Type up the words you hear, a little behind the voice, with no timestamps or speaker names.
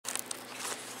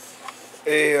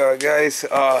Hey guys,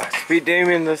 Speed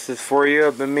Damien, this is for you.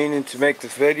 I've been meaning to make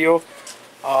this video.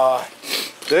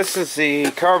 This is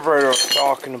the carburetor I was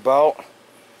talking about.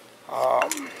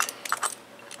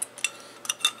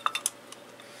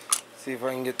 See if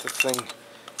I can get this thing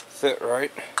sit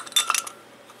right.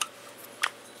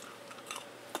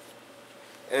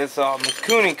 It's a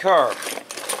Mikuni carb.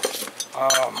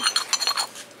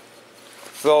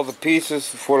 It's all the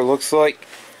pieces of what it looks like.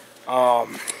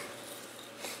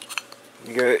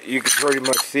 You can pretty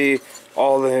much see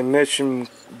all the emission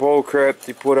bullcrap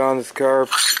they put on this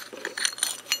carb.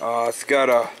 It's got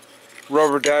a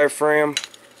rubber diaphragm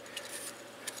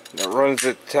that runs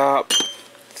at the top.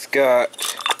 It's got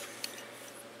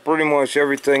pretty much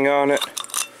everything on it.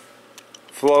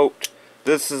 Float.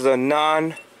 This is a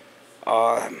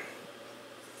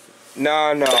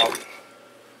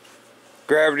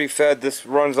gravity fed. This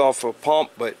runs off a pump,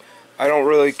 but I don't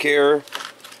really care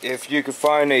if you can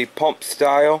find a pump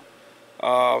style.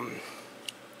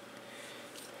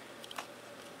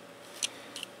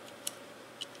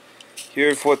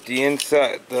 Here's what the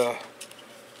inside, it's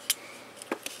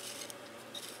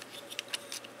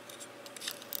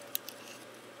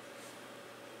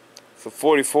a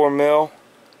 44 mil,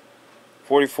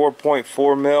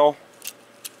 44.4 mil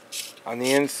on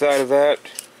the inside of that.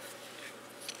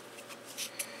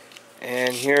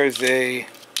 And here's a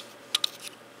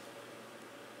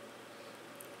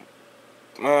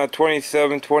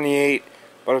 27, 28,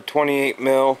 about a 28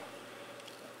 mil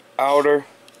outer.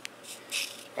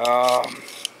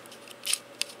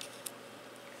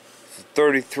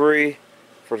 33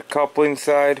 for the coupling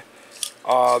side.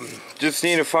 Just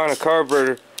need to find a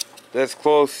carburetor that's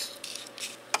close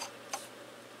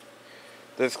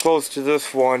to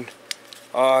this one.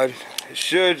 It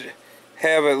should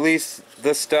have at least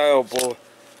this style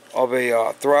of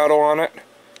a throttle on it,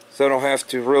 so I don't have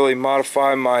to really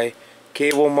modify my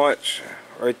cable much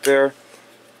right there.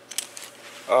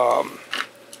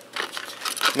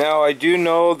 Now I do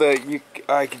know that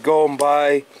I could go and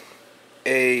buy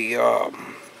a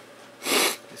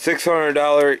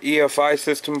 $600 EFI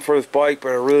system for this bike, but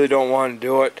I really don't want to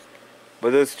do it.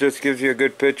 But this just gives you a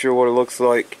good picture of what it looks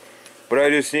like. But I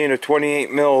just need a 28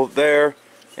 mil there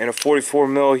and a 44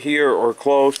 mil here or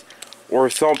close, or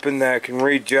something that can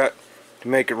rejet to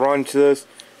make it run to this.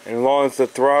 And as long as the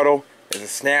throttle is a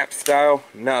snap style,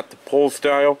 not the pull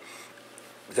style,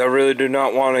 because I really do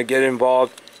not want to get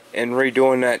involved in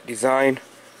redoing that design.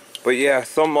 But yeah,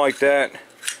 something like that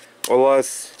or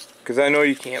less, because I know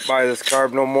you can't buy this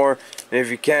carb no more, and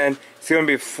if you can, it's going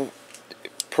to be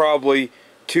probably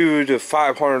 $200 to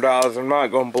 $500. I'm not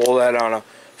going to blow that on a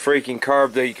freaking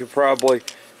carb that you could probably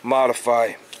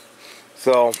modify.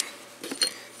 So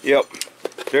yep,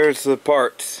 there's the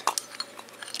parts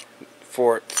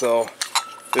for it. So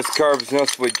this carb is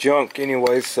nothing but junk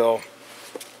anyway. So,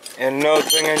 and another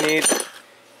thing I need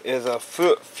is a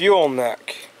fuel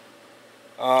neck.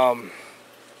 I'll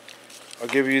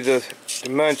give you the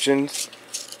dimensions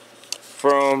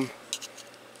from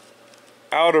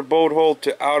outer bolt hole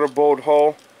to outer bolt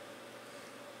hole.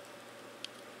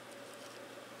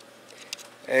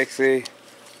 Actually,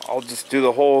 I'll just do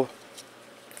the whole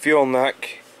fuel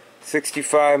neck.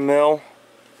 65 mil,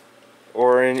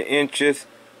 or in inches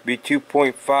be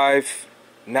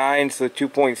 2.59, so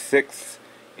 2.6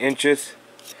 inches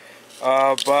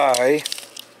by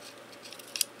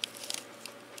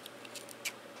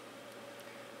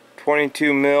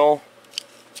 22 mil,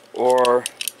 or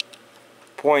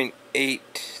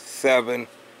 0.87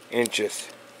 inches.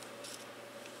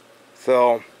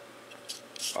 So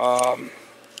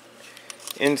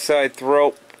inside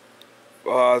throat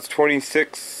is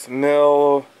 26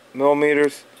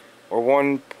 millimeters, or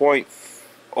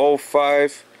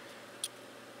 1.05,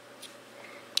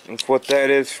 and what that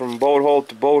is from bolt hole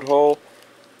to bolt hole,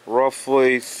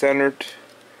 roughly centered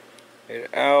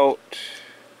it out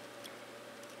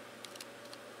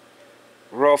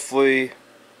roughly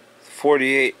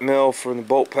 48 mil from the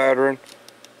bolt pattern,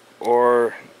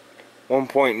 or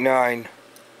 1.9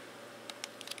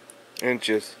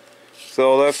 inches.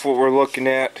 So that's what we're looking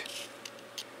at.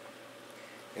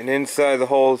 And inside the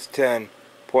hole is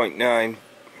 10.9.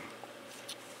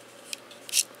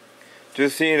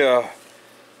 Just need to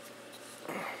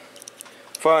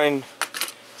find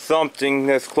something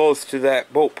that's close to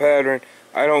that bolt pattern.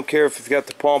 I don't care if it's got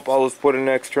the pump. I'll just put an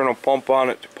external pump on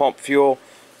it to pump fuel,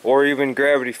 or even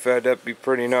gravity fed. That'd be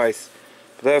pretty nice.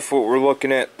 But that's what we're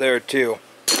looking at there too.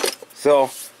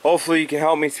 So hopefully you can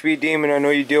help me, Speed Demon. I know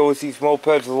you deal with these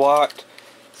mopeds a lot,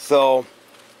 so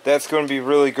that's going to be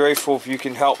really grateful if you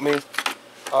can help me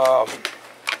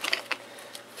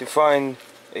to find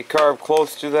a carb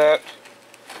close to that.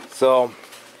 So,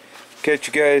 catch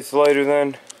you guys later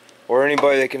then, or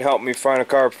anybody that can help me find a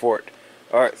carb for it.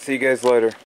 Alright, see you guys later.